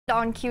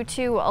On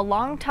Q2, a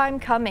long time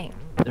coming.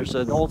 There's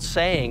an old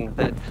saying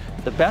that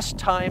the best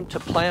time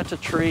to plant a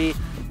tree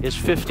is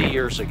 50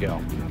 years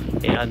ago.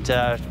 And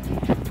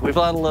we've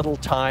let a little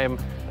time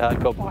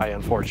go by,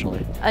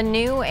 unfortunately. A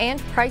new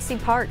and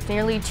pricey park,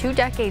 nearly 2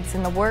 decades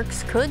in the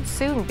works, could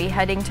soon be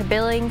heading to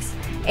Billings,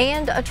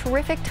 and a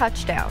terrific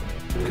touchdown.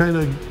 Kind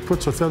of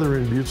puts a feather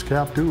in Butte's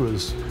cap too,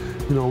 is,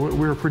 you know,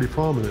 we were pretty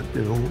prominent.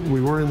 You know,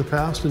 we were in the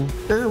past, and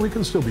we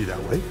can still be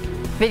that way.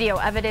 Video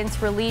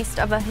evidence released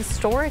of a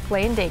historic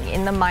landing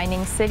in the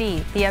mining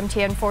city. The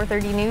MTN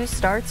 430 News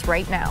starts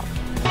right now.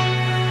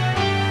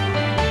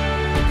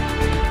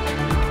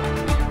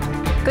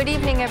 Good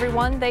evening,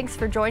 everyone. Thanks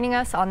for joining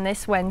us on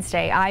this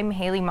Wednesday. I'm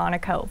Hailey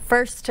Monaco.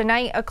 First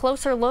tonight, a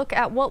closer look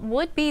at what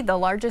would be the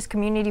largest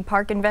community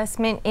park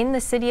investment in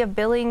the city of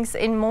Billings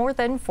in more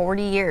than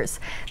 40 years.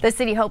 The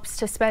city hopes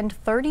to spend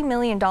 $30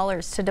 million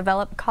to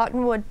develop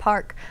Cottonwood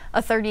Park,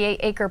 a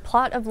 38-acre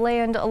plot of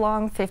land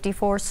along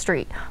 54th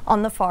Street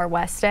on the far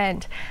west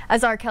end.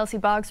 As our Kelsey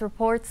Boggs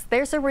reports,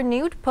 there's a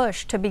renewed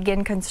push to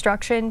begin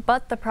construction,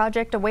 but the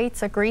project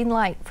awaits a green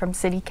light from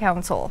City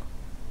Council.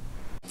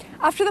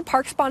 After the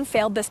parks bond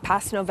failed this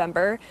past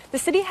November, the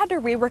city had to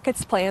rework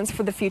its plans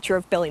for the future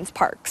of Billings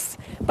parks.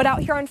 But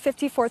out here on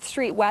 54th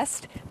Street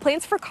West,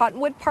 plans for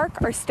Cottonwood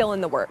Park are still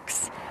in the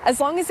works, as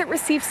long as it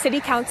receives city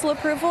council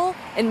approval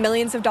and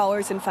millions of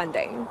dollars in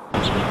funding.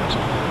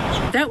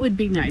 That would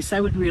be nice. I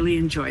would really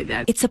enjoy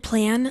that. It's a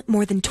plan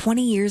more than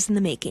 20 years in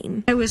the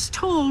making. I was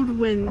told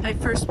when I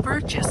first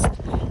purchased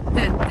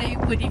that they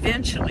would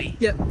eventually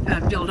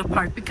build a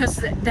park because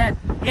that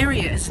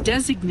area is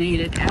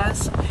designated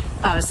as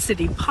a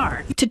city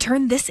park. To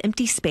turn this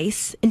empty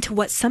space into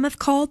what some have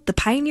called the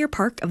Pioneer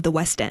Park of the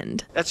West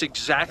End. That's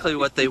exactly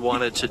what they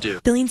wanted to do.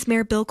 Billings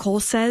Mayor Bill Cole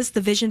says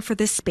the vision for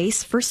this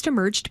space first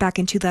emerged back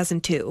in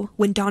 2002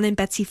 when Don and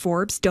Betsy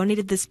Forbes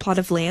donated this plot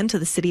of land to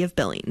the city of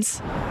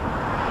Billings.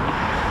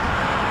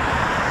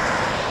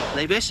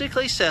 They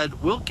basically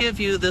said, we'll give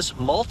you this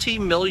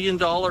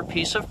multi-million-dollar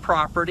piece of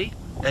property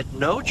at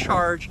no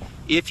charge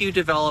if you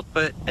develop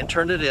it and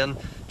turn it in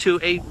to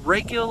a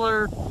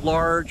regular,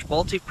 large,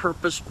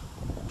 multi-purpose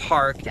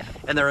park.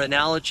 And their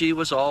analogy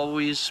was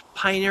always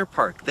Pioneer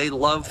Park. They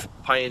love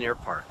Pioneer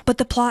Park. But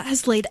the plot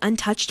has laid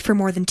untouched for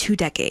more than 2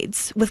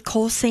 decades, with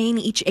Cole saying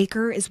each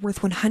acre is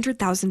worth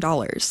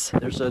 $100,000.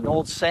 There's an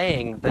old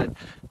saying that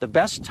the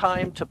best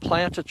time to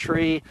plant a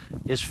tree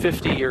is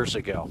 50 years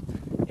ago.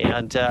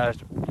 And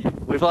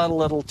we've let a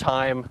little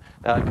time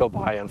go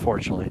by,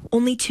 unfortunately.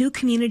 Only 2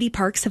 community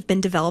parks have been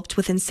developed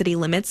within city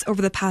limits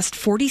over the past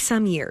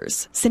 40-some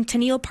years.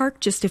 Centennial Park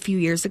just a few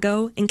years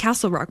ago, and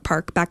Castle Rock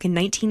Park back in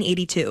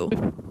 1982.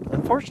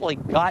 Unfortunately,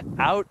 got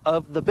out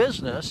of the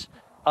business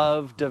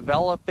of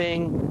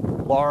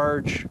developing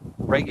large,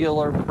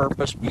 regular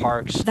purpose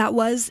parks. That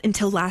was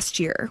until last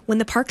year, when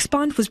the parks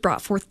bond was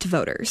brought forth to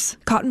voters.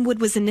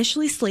 Cottonwood was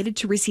initially slated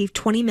to receive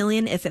 $20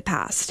 million if it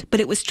passed, but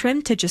it was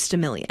trimmed to just $1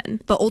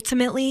 million. But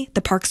ultimately,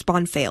 the parks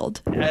bond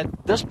failed.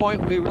 At this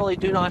point, we really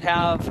do not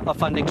have a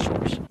funding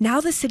source.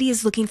 Now the city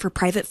is looking for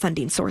private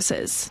funding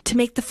sources to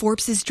make the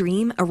Forbes'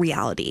 dream a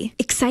reality.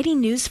 Exciting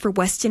news for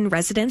West End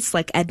residents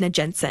like Edna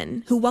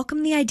Jensen, who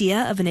welcome the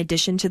idea of an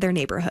addition to their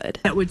neighborhood.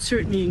 That would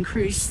certainly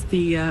increase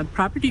the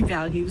property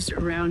values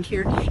around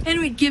here, and it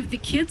would give the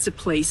kids a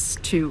place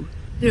to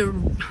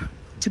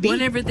be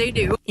whatever they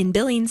do. In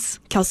Billings,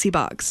 Kelsey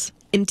Boggs,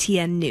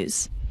 MTN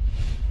News.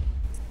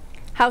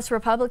 House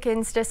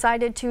Republicans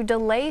decided to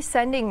delay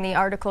sending the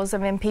articles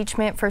of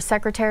impeachment for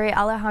Secretary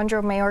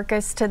Alejandro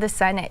Mayorkas to the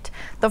Senate.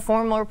 The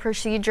formal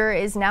procedure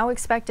is now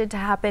expected to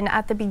happen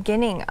at the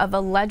beginning of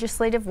a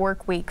legislative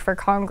work week for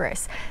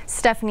Congress.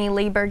 Stephanie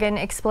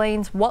Liebergen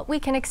explains what we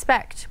can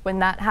expect when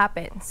that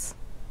happens.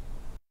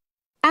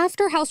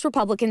 After House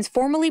Republicans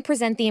formally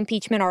present the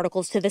impeachment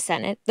articles to the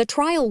Senate, the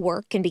trial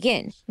work can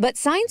begin. But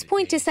signs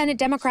point to Senate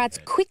Democrats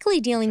quickly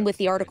dealing with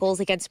the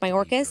articles against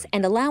Mayorkas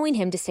and allowing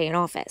him to stay in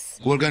office.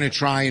 We're going to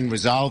try and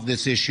resolve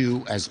this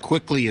issue as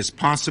quickly as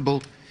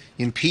possible.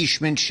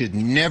 Impeachment should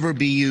never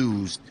be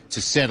used to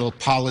settle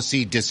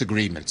policy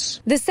disagreements.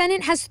 The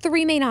Senate has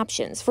 3 main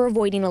options for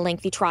avoiding a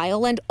lengthy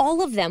trial, and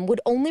all of them would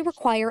only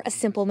require a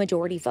simple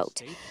majority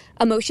vote.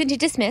 A motion to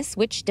dismiss,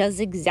 which does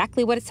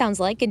exactly what it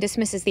sounds like and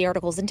dismisses the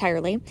articles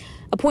entirely.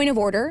 A point of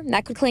order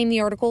that could claim the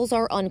articles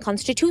are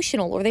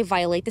unconstitutional or they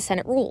violate the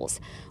Senate rules.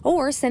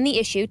 Or send the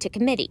issue to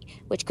committee,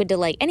 which could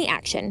delay any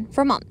action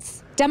for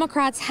months.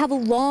 Democrats have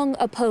long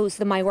opposed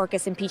the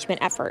Mayorkas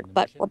impeachment effort,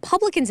 but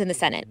Republicans in the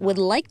Senate would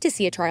like to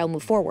see a trial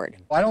move forward.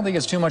 I don't think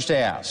it's too much to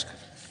ask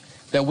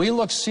that we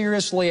look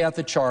seriously at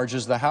the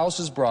charges the House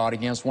has brought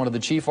against one of the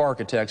chief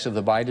architects of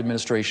the Biden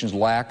administration's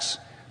lax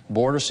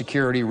border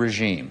security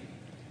regime.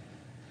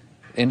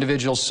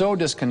 Individual so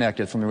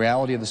disconnected from the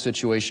reality of the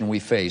situation we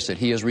face that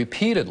he has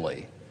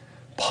repeatedly,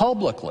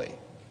 publicly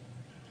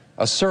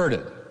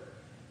asserted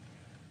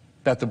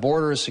that the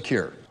border is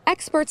secure.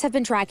 Experts have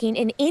been tracking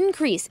an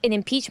increase in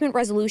impeachment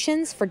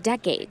resolutions for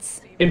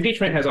decades.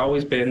 Impeachment has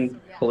always been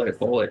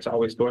political. It's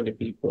always going to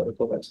be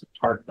political. That's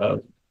part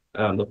of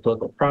the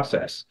political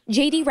process.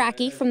 J.D.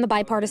 Racky from the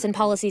Bipartisan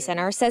Policy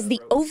Center says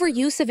the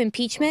overuse of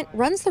impeachment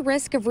runs the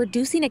risk of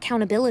reducing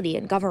accountability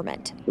in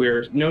government.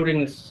 We're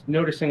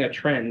noticing a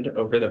trend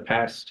over the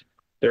past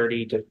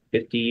 30 to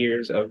 50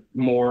 years of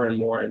more and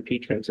more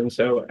impeachments. And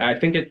so I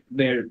think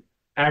the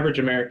average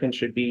American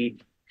should be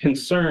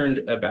concerned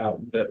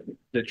about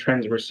the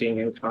trends we're seeing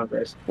in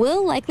Congress.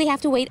 We'll likely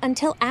have to wait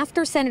until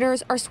after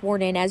senators are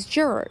sworn in as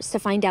jurors to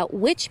find out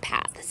which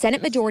path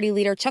Senate Majority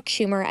Leader Chuck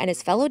Schumer and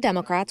his fellow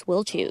Democrats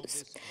will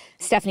choose.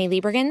 Stephanie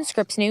Liebergen,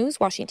 Scripps News,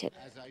 Washington.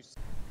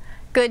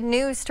 Good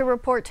news to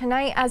report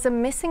tonight as a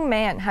missing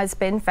man has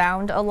been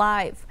found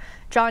alive.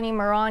 Johnny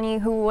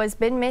Marani, who has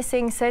been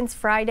missing since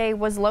Friday,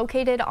 was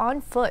located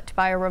on foot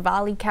by a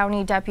Ravalli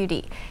County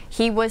deputy.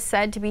 He was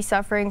said to be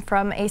suffering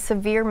from a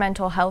severe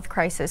mental health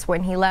crisis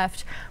when he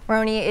left.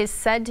 Marani is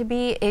said to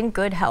be in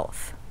good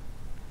health.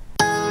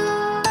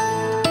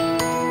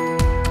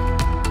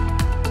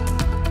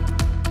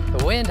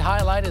 The wind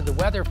highlighted the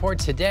weather for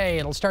today.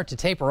 It'll start to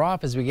taper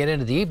off as we get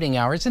into the evening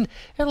hours, and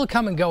it'll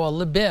come and go a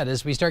little bit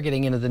as we start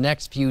getting into the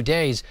next few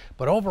days.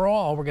 But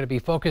overall, we're going to be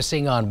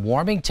focusing on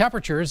warming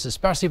temperatures,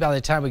 especially by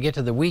the time we get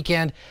to the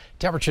weekend.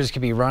 Temperatures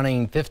could be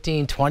running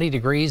 15, 20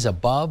 degrees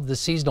above the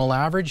seasonal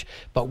average.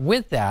 But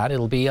with that,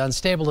 it'll be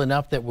unstable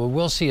enough that we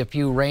will see a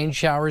few rain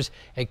showers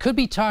and could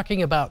be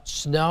talking about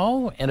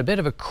snow and a bit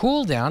of a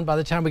cool down by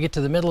the time we get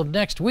to the middle of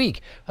next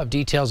week. Of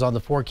details on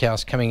the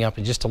forecast coming up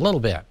in just a little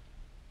bit.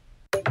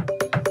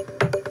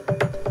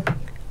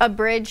 A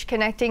bridge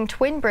connecting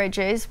Twin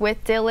Bridges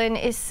with Dillon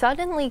is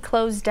suddenly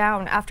closed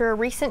down after a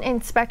recent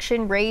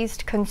inspection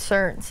raised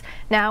concerns.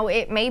 Now,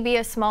 it may be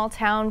a small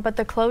town, but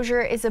the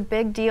closure is a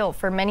big deal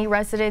for many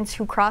residents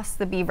who cross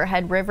the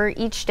Beaverhead River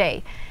each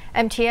day.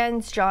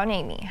 MTN's John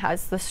Amey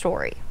has the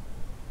story.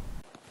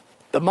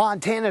 The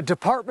Montana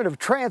Department of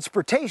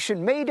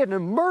Transportation made an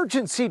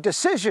emergency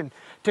decision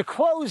to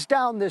close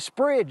down this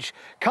bridge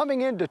coming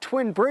into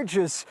Twin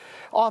Bridges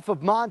off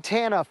of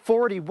Montana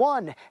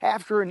 41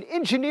 after an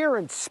engineer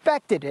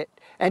inspected it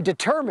and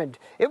determined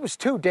it was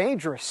too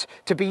dangerous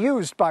to be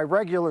used by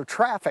regular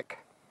traffic.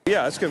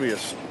 Yeah, it's going to be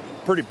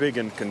a pretty big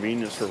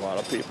inconvenience for a lot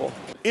of people.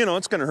 You know,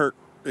 it's going to hurt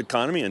the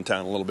economy in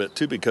town a little bit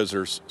too because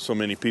there's so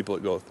many people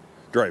that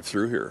drive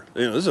through here.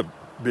 You know, this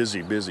is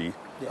a busy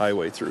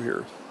highway through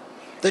here.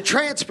 The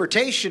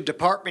Transportation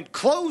Department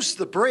closed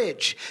the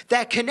bridge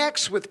that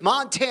connects with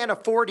Montana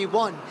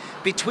 41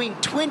 between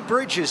Twin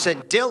Bridges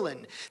and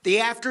Dillon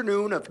the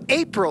afternoon of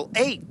April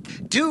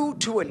 8th due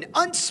to an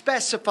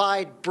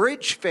unspecified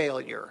bridge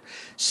failure.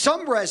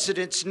 Some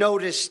residents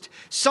noticed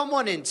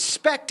someone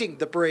inspecting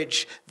the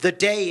bridge the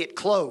day it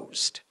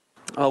closed.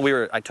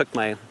 Well, I took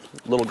my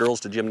little girls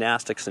to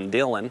gymnastics in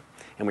Dillon,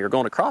 and we were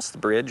going across the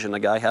bridge, and the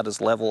guy had his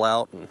level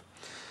out, and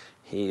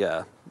he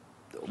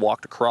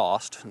walked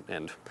across,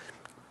 and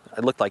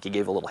it looked like he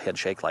gave a little head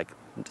shake, like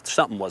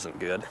something wasn't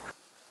good.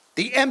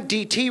 The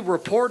MDT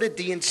reported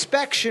the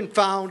inspection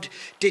found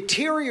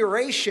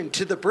deterioration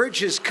to the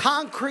bridge's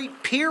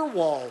concrete pier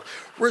wall,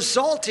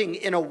 resulting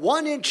in a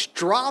 1-inch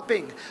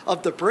dropping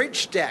of the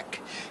bridge deck.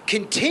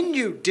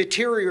 Continued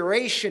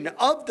deterioration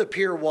of the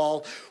pier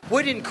wall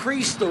would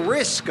increase the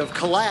risk of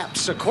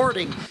collapse,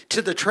 according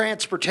to the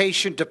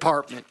Transportation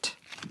Department.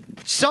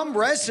 Some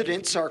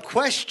residents are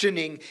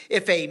questioning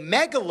if a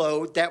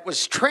megaload that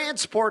was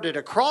transported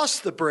across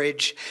the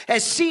bridge,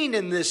 as seen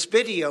in this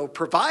video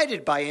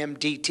provided by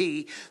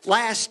MDT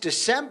last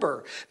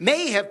December,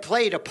 may have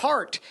played a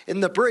part in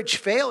the bridge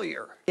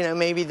failure. You know,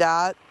 maybe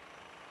that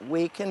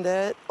weakened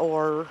it,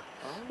 or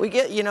we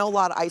get, a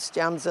lot of ice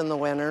jams in the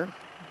winter.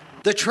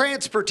 The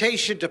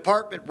Transportation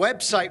Department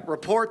website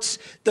reports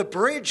the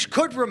bridge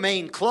could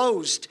remain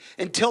closed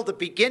until the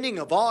beginning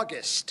of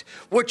August,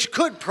 which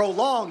could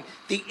prolong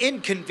the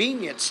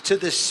inconvenience to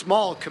this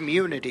small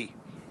community.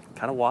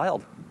 Kind of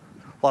wild.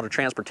 A lot of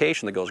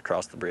transportation that goes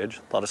across the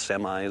bridge, a lot of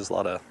semis, a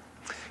lot of,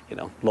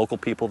 local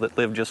people that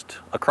live just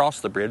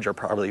across the bridge are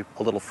probably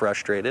a little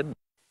frustrated.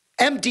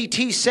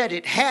 MDT said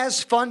it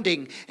has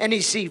funding and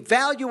is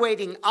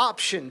evaluating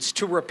options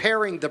to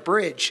repairing the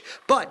bridge,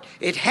 but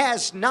it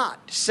has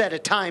not set a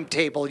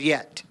timetable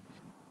yet.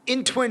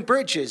 In Twin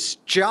Bridges,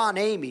 John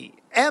Amey,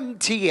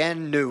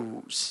 MTN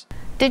News.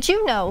 Did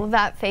you know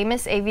that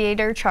famous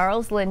aviator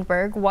Charles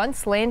Lindbergh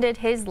once landed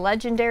his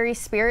legendary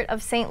Spirit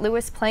of St.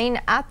 Louis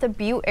plane at the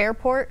Butte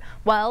Airport?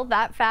 Well,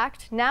 that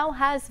fact now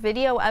has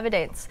video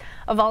evidence.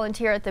 A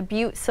volunteer at the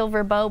Butte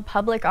Silver Bow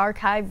Public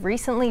Archive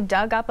recently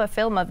dug up a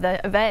film of the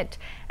event.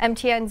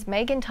 MTN's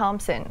Megan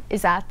Thompson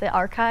is at the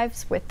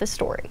archives with the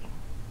story.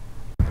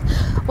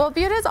 Well,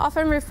 Butte is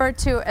often referred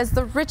to as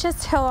the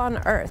richest hill on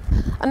earth,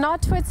 a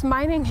nod to its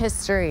mining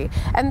history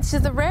and to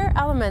the rare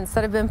elements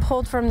that have been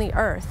pulled from the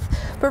earth.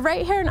 But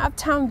right here in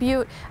Uptown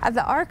Butte at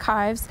the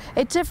archives,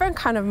 a different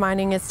kind of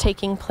mining is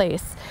taking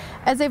place,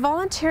 as a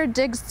volunteer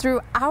digs through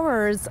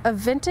hours of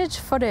vintage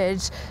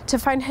footage to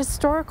find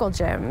historical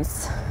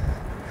gems.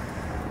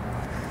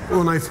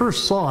 When I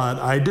first saw it,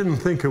 I didn't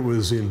think it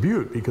was in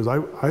Butte because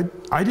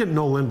I didn't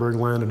know Lindbergh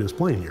landed his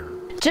plane here.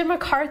 Jim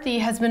McCarthy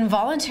has been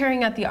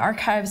volunteering at the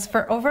archives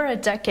for over a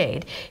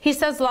decade. He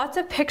says lots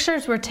of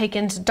pictures were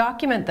taken to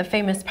document the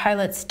famous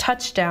pilot's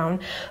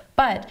touchdown,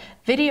 but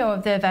video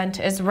of the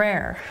event is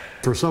rare.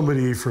 For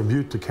somebody from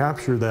Butte to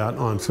capture that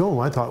on film,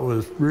 I thought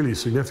was really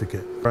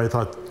significant. I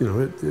thought, you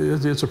know,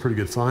 it's a pretty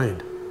good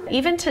find.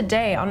 Even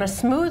today, on a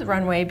smooth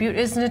runway, Butte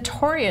is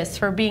notorious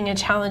for being a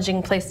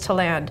challenging place to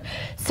land.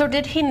 So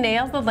did he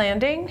nail the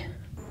landing?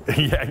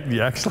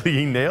 Yeah,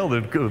 he nailed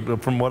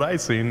it from what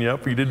I've seen.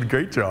 Yep, he did a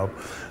great job.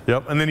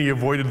 Yep, and then he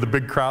avoided the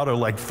big crowd of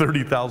like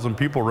 30,000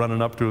 people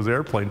running up to his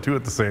airplane too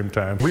at the same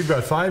time. We've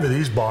got 5 of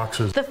these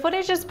boxes. The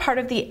footage is part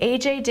of the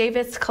A.J.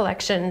 Davis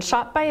collection,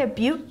 shot by a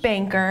Butte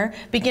banker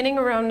beginning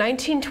around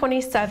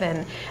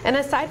 1927. And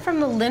aside from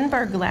the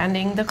Lindbergh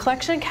landing, the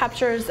collection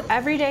captures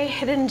everyday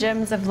hidden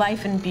gems of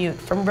life in Butte,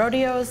 from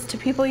rodeos to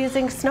people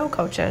using snow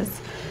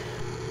coaches.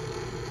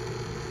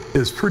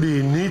 It's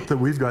pretty neat that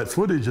we've got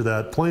footage of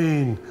that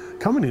plane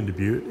coming into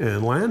Butte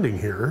and landing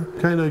here.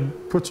 Kind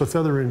of puts a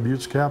feather in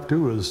Butte's cap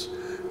too, as,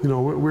 you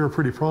know, we're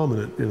pretty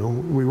prominent. You know,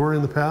 we were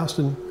in the past,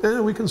 and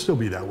we can still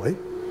be that way.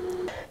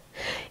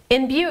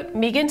 In Butte,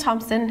 Megan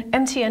Thompson,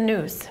 MTN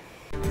News.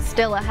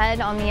 Still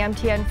ahead on the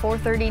MTN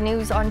 430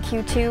 News on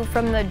Q2,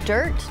 from the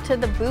dirt to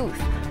the booth.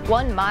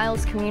 One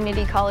Miles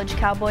Community College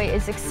Cowboy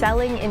is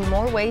excelling in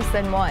more ways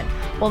than one.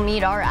 We'll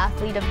meet our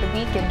athlete of the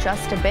week in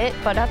just a bit,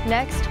 but up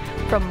next,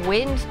 from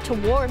wind to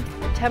warmth,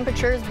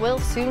 temperatures will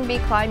soon be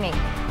climbing.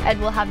 Ed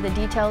will have the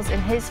details in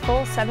his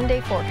full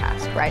 7-day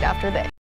forecast right after this.